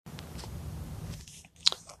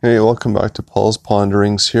Hey, welcome back to Paul's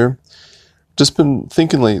Ponderings here. Just been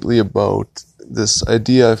thinking lately about this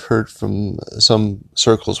idea I've heard from some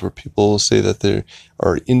circles where people say that they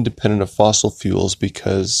are independent of fossil fuels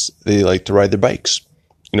because they like to ride their bikes.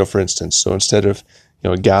 For instance, so instead of,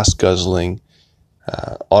 a gas guzzling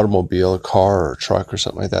automobile, a car or a truck or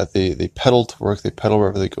something like that, they pedal to work, they pedal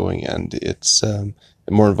wherever they're going, and it's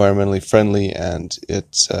more environmentally friendly, and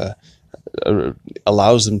it's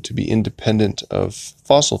allows them to be independent of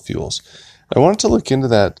fossil fuels. I wanted to look into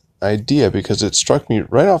that idea because it struck me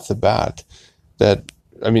right off the bat that,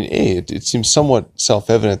 it seems somewhat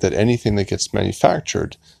self-evident that anything that gets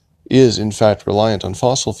manufactured is in fact reliant on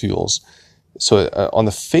fossil fuels. So on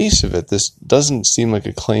the face of it, this doesn't seem like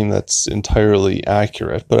a claim that's entirely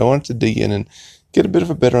accurate, but I wanted to dig in and get a bit of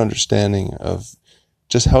a better understanding of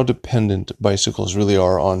just how dependent bicycles really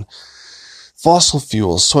are on fossil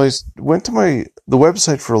fuels. So I went to the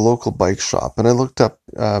website for a local bike shop and I looked up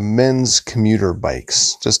men's commuter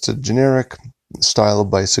bikes, just a generic style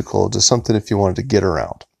of bicycle, just something if you wanted to get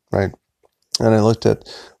around, right? And I looked at,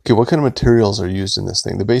 okay, what kind of materials are used in this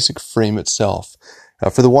thing? The basic frame itself.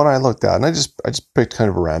 For the one I looked at, and I just picked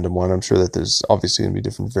kind of a random one. I'm sure that there's obviously going to be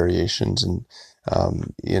different variations in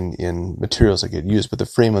materials that get used, but the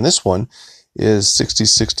frame on this one is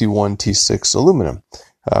 6061 T6 aluminum.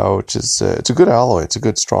 Which is, it's a good alloy. It's a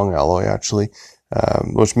good strong alloy, actually,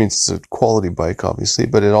 which means it's a quality bike, obviously,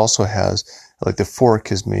 but it also has, like, the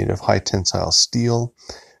fork is made of high tensile steel.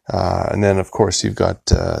 And then, of course, you've got,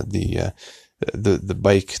 the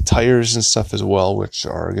bike tires and stuff as well, which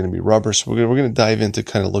are going to be rubber. So we're going to dive into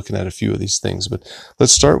kind of looking at a few of these things, but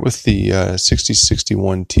let's start with the,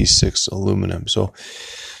 6061 T6 aluminum. So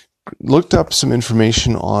looked up some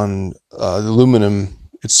information on, the aluminum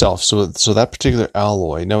itself. So that particular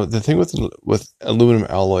alloy. Now, the thing with aluminum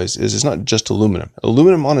alloys is it's not just aluminum.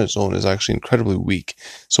 Aluminum on its own is actually incredibly weak.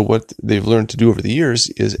 So what they've learned to do over the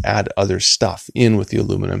years is add other stuff in with the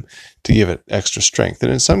aluminum to give it extra strength.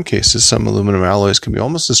 And in some cases, some aluminum alloys can be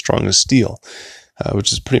almost as strong as steel,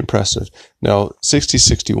 which is pretty impressive. Now,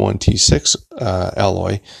 6061 T6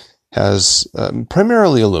 alloy has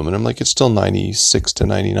primarily aluminum, like it's still 96 to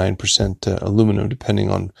 99% aluminum,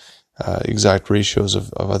 depending on exact ratios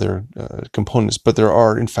of other components, but there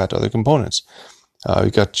are in fact other components.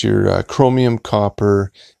 You've got your chromium,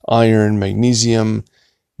 copper, iron, magnesium,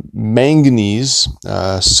 manganese,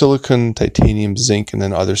 silicon, titanium, zinc, and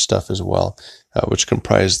then other stuff as well, which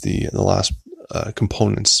comprise the last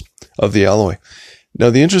components of the alloy. Now,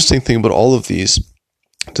 the interesting thing about all of these,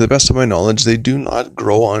 to the best of my knowledge, they do not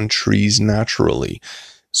grow on trees naturally.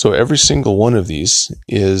 So every single one of these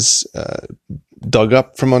is dug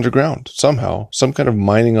up from underground somehow, some kind of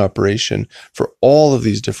mining operation for all of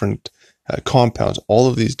these different compounds, all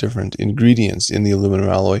of these different ingredients in the aluminum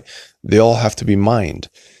alloy. They all have to be mined,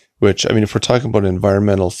 which, if we're talking about an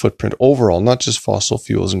environmental footprint overall, not just fossil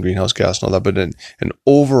fuels and greenhouse gas and all that, but an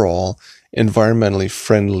overall environmentally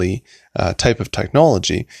friendly type of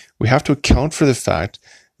technology, we have to account for the fact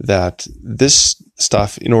that this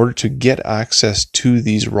stuff, in order to get access to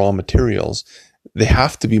these raw materials, they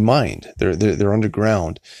have to be mined. They're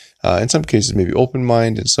underground. In some cases, maybe open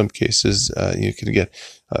mined. In some cases, you can get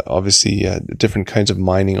obviously different kinds of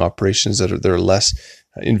mining operations that are less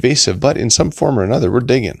invasive. But in some form or another, we're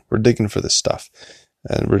digging for this stuff,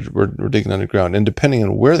 and we're digging underground. And depending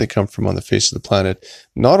on where they come from on the face of the planet,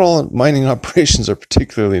 not all mining operations are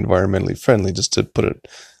particularly environmentally friendly, just to put it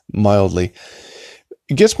mildly.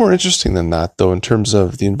 It gets more interesting than that, though, in terms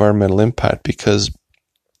of the environmental impact, because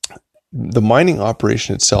the mining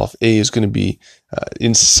operation itself, is going to be,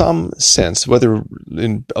 in some sense, whether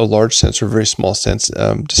in a large sense or a very small sense,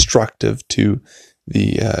 destructive to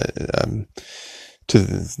the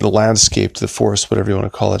landscape, to the forest, whatever you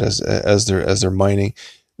want to call it, as they're mining.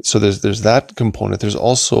 So there's that component. There's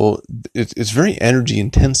also, it's very energy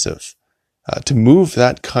intensive to move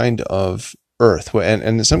that kind of earth, and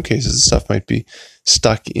in some cases, the stuff might be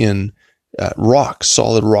stuck in rock,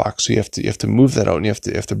 solid rock. So you have to move that out, and you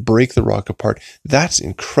have to break the rock apart. That's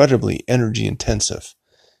incredibly energy intensive.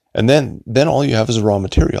 And then all you have is raw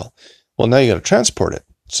material. Well, now you got to transport it.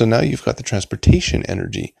 So now you've got the transportation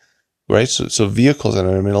energy, right? So vehicles, and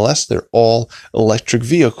unless they're all electric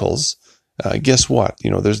vehicles, guess what?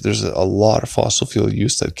 There's a lot of fossil fuel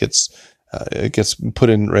use that gets put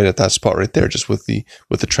in right at that spot right there, just with the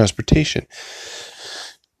transportation.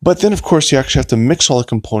 But then, of course, you actually have to mix all the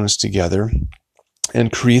components together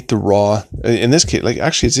and create the raw. In this case,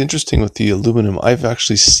 actually, it's interesting with the aluminum. I've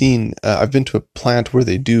actually seen, I've been to a plant where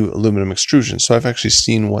they do aluminum extrusion. So I've actually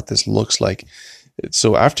seen what this looks like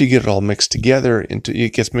So after you get it all mixed together,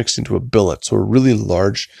 it gets mixed into a billet, so a really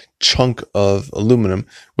large chunk of aluminum,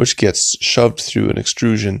 which gets shoved through an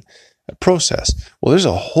extrusion process. Well, there's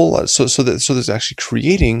a whole lot. So there's actually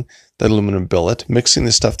creating that aluminum billet, mixing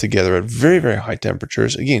this stuff together at very, very high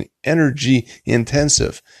temperatures. Again, energy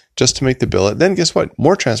intensive just to make the billet. Then guess what?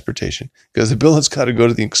 More transportation, because the billet's got to go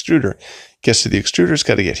to the extruder. Gets to the extruder, it's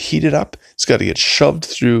got to get heated up. It's got to get shoved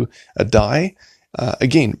through a die.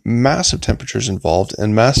 Again, massive temperatures involved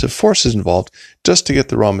and massive forces involved just to get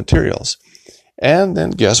the raw materials. And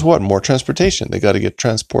then guess what? More transportation. They got to get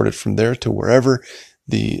transported from there to wherever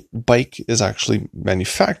the bike is actually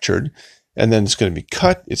manufactured. And then it's going to be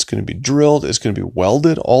cut, it's going to be drilled, it's going to be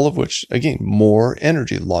welded, all of which, again, more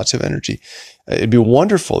energy, lots of energy. It'd be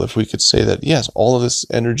wonderful if we could say that, yes, all of this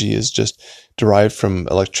energy is just derived from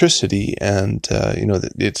electricity and,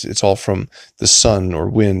 that it's all from the sun or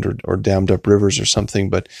wind or dammed up rivers or something,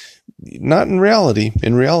 but not in reality.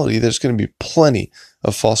 In reality, there's going to be plenty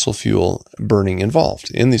of fossil fuel burning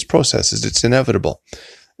involved in these processes. It's inevitable.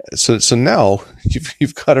 So now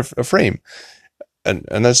you've got a frame. And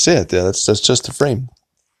that's it. That's just the frame.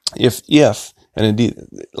 If and indeed,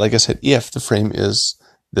 like I said, if the frame is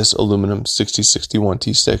this aluminum 6061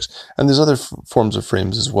 T6, and there's other forms of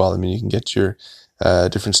frames as well. I mean, you can get your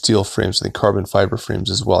different steel frames and carbon fiber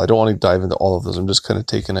frames as well. I don't want to dive into all of those. I'm just kind of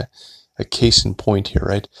taking a case in point here,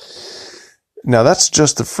 right? Now, that's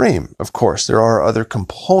just the frame. Of course, there are other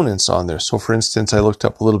components on there. So, for instance, I looked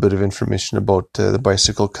up a little bit of information about the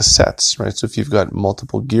bicycle cassettes, right? So if you've got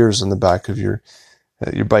multiple gears on the back of your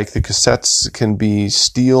bike, the cassettes can be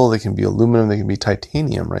steel, they can be aluminum, they can be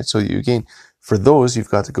titanium, right? So again, for those, you've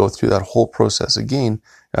got to go through that whole process again.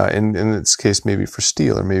 In this case, maybe for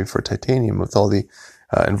steel or maybe for titanium, with all the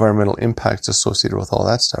environmental impacts associated with all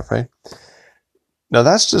that stuff, right? Now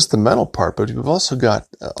that's just the metal part, but we've also got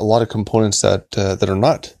a lot of components that are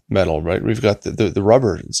not metal, right? We've got the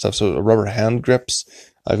rubber and stuff. So rubber hand grips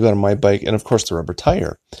I've got on my bike, and of course the rubber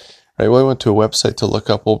tire. Right, well, I went to a website to look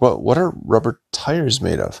up, well, what are rubber tires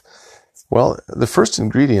made of? Well, the first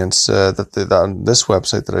ingredients that on this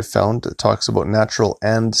website that I found talks about natural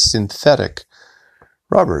and synthetic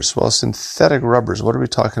rubbers. Well, synthetic rubbers, what are we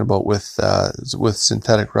talking about with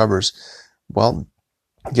synthetic rubbers? Well,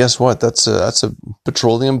 guess what? That's a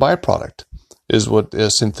petroleum byproduct, is what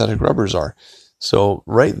synthetic rubbers are. So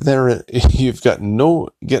right there, you've got no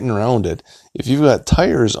getting around it. If you've got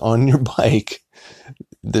tires on your bike,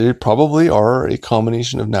 there probably are a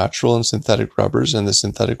combination of natural and synthetic rubbers, and the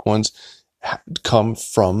synthetic ones come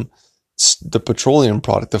from the petroleum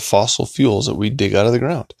product, the fossil fuels that we dig out of the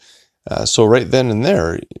ground. So right then and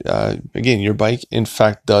there, again, your bike, in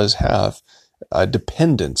fact, does have a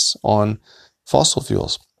dependence on fossil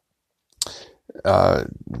fuels.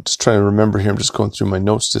 Just trying to remember here. I'm just going through my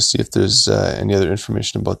notes to see if there's any other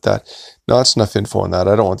information about that. No, that's enough info on that.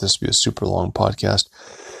 I don't want this to be a super long podcast.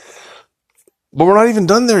 But we're not even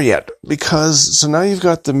done there yet, because so now you've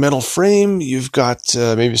got the metal frame, you've got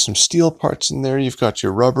maybe some steel parts in there, you've got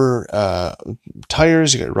your rubber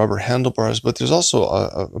tires, you've got rubber handlebars, but there's also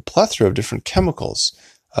a plethora of different chemicals,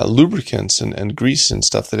 lubricants and grease and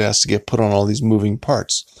stuff that has to get put on all these moving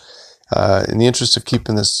parts. In the interest of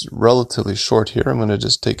keeping this relatively short here, I'm going to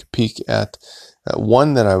just take a peek at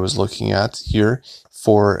one that I was looking at here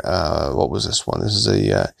for, what was this one? This is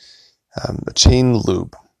a chain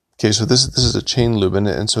lube. Okay, so this is a chain lube,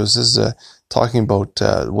 and so this is talking about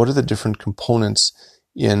what are the different components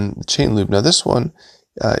in chain lube. Now, this one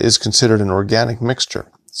is considered an organic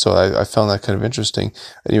mixture, so I found that kind of interesting.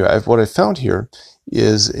 Anyway, what I found here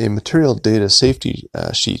is a material data safety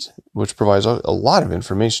sheet, which provides a lot of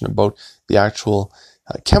information about the actual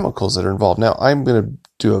chemicals that are involved. Now, I'm going to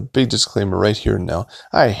do a big disclaimer right here and now.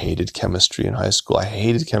 I hated chemistry in high school. I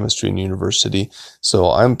hated chemistry in university.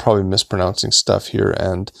 So I'm probably mispronouncing stuff here,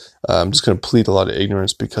 and I'm just going to plead a lot of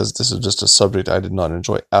ignorance because this is just a subject I did not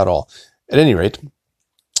enjoy at all. At any rate,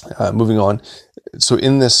 moving on. So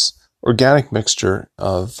in this organic mixture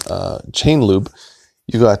of chain lube,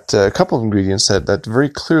 you've got a couple of ingredients that very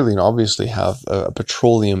clearly and obviously have a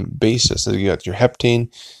petroleum basis. So you got your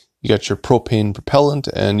heptane, you got your propane propellant,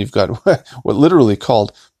 and you've got what literally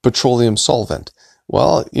called petroleum solvent.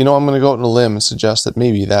 Well, I'm going to go out on a limb and suggest that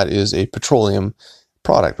maybe that is a petroleum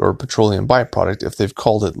product or petroleum byproduct if they've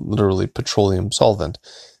called it literally petroleum solvent.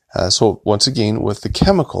 So once again, with the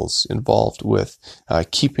chemicals involved with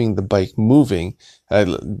keeping the bike moving,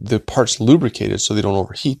 the parts lubricated so they don't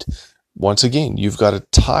overheat, once again, you've got to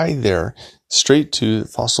tie there straight to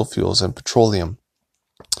fossil fuels and petroleum.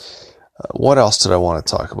 What else did I want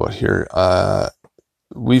to talk about here?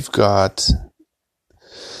 We've got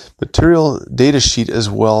material data sheet as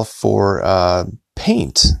well for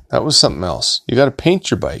paint, that was something else. You got to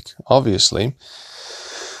paint your bike, obviously.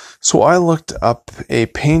 So I looked up a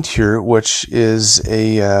paint here, which is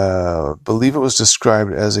believe it was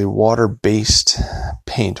described as a water-based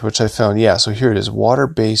paint, which I found, yeah, so here it is,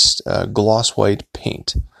 water-based gloss white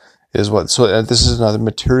paint is what, so this is another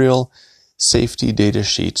material safety data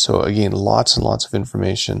sheet. So again, lots and lots of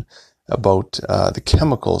information about the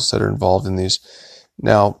chemicals that are involved in these.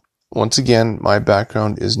 Now, once again, my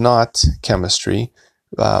background is not chemistry,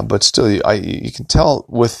 but still, you can tell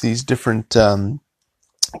with these different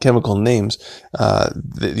chemical names,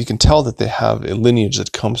 you can tell that they have a lineage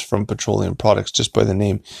that comes from petroleum products just by the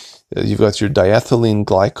name. You've got your diethylene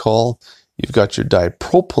glycol, you've got your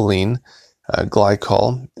dipropylene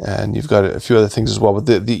glycol, and you've got a few other things as well.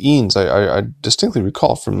 But the enes, I distinctly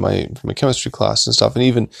recall from my chemistry class and stuff, and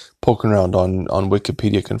even poking around on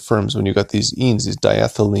Wikipedia confirms when you got these enes, these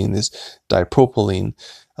diethylene, this dipropylene,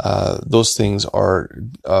 those things are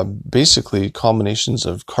basically combinations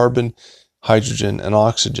of carbon, hydrogen, and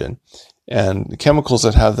oxygen. And the chemicals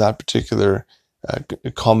that have that particular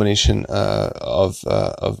combination of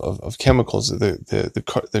chemicals,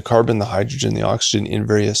 the carbon, the hydrogen, the oxygen in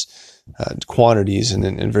various quantities and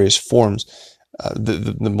in various forms,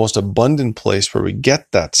 the most abundant place where we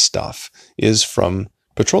get that stuff is from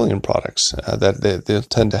petroleum products. That they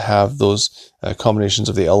tend to have those combinations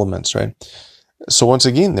of the elements, right? So once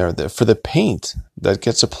again, for the paint that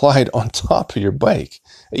gets applied on top of your bike,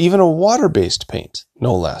 even a water-based paint,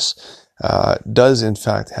 no less, does in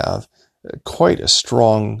fact have quite a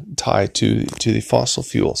strong tie to the fossil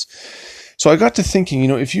fuels. So I got to thinking,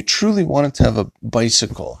 if you truly wanted to have a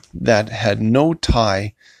bicycle that had no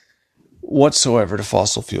tie whatsoever to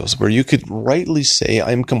fossil fuels, where you could rightly say,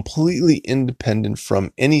 I'm completely independent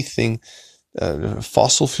from anything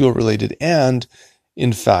fossil fuel related, and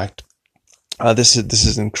in fact, this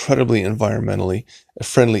is incredibly environmentally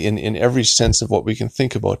friendly in every sense of what we can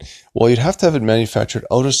think about. Well, you'd have to have it manufactured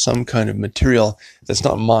out of some kind of material that's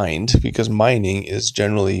not mined, because mining is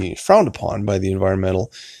generally frowned upon by the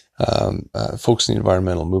environmental folks in the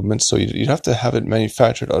environmental movement. So you'd have to have it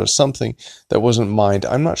manufactured out of something that wasn't mined.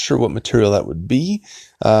 I'm not sure what material that would be.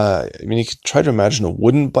 You could try to imagine a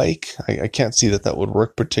wooden bike. I can't see that would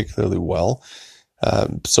work particularly well.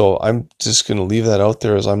 So I'm just going to leave that out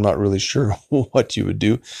there, as I'm not really sure what you would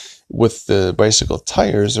do. With the bicycle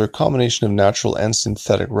tires, they're a combination of natural and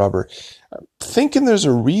synthetic rubber. I'm thinking there's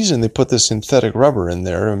a reason they put the synthetic rubber in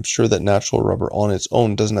there. I'm sure that natural rubber on its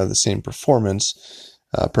own doesn't have the same performance.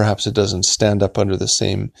 Perhaps it doesn't stand up under the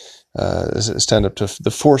same, stand up to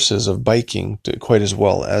the forces of biking quite as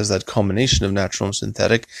well as that combination of natural and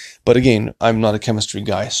synthetic. But again, I'm not a chemistry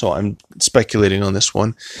guy, so I'm speculating on this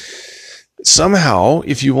one. Somehow,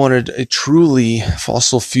 if you wanted a truly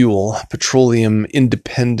fossil fuel, petroleum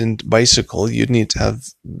independent bicycle, you'd need to have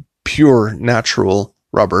pure natural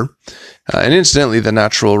rubber. And incidentally, the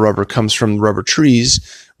natural rubber comes from rubber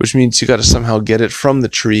trees, which means you got to somehow get it from the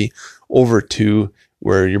tree over to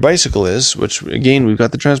where your bicycle is, which again, we've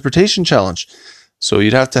got the transportation challenge. So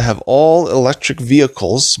you'd have to have all electric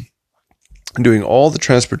vehicles doing all the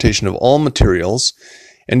transportation of all materials.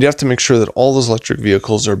 And you have to make sure that all those electric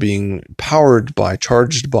vehicles are being powered by,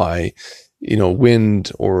 charged by,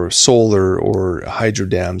 wind or solar or hydro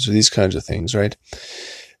dams or these kinds of things, right?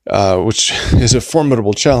 Which is a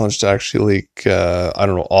formidable challenge to actually,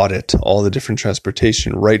 audit all the different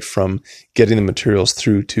transportation, right from getting the materials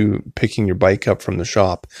through to picking your bike up from the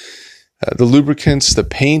shop. The lubricants, the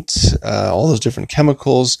paint, all those different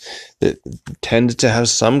chemicals that tend to have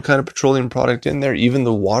some kind of petroleum product in there, even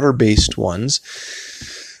the water-based ones.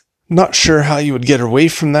 Not sure how you would get away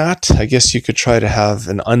from that. I guess you could try to have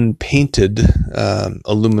an unpainted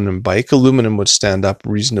aluminum bike. Aluminum would stand up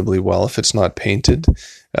reasonably well if it's not painted.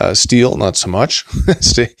 Steel, not so much.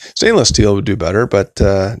 Stainless steel would do better, but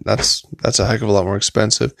that's a heck of a lot more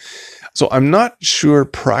expensive. So I'm not sure,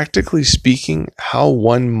 practically speaking, how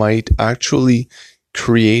one might actually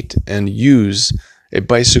create and use a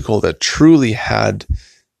bicycle that truly had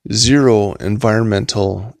zero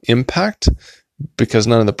environmental impact, because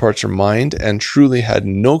none of the parts are mined, and truly had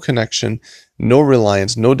no connection, no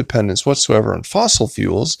reliance, no dependence whatsoever on fossil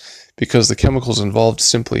fuels, because the chemicals involved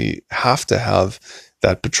simply have to have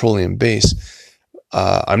that petroleum base.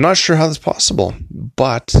 I'm not sure how that's possible,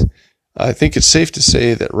 but I think it's safe to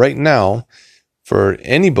say that right now, for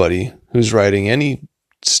anybody who's riding any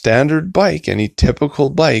standard bike, any typical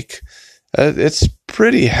bike, it's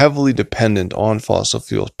pretty heavily dependent on fossil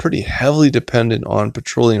fuels, pretty heavily dependent on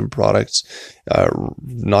petroleum products,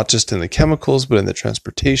 not just in the chemicals, but in the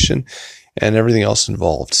transportation. and everything else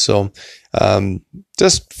involved. So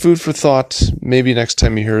just food for thought. Maybe next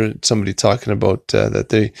time you hear somebody talking about that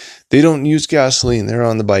they don't use gasoline, they're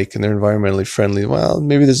on the bike and they're environmentally friendly. Well,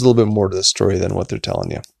 maybe there's a little bit more to the story than what they're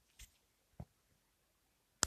telling you.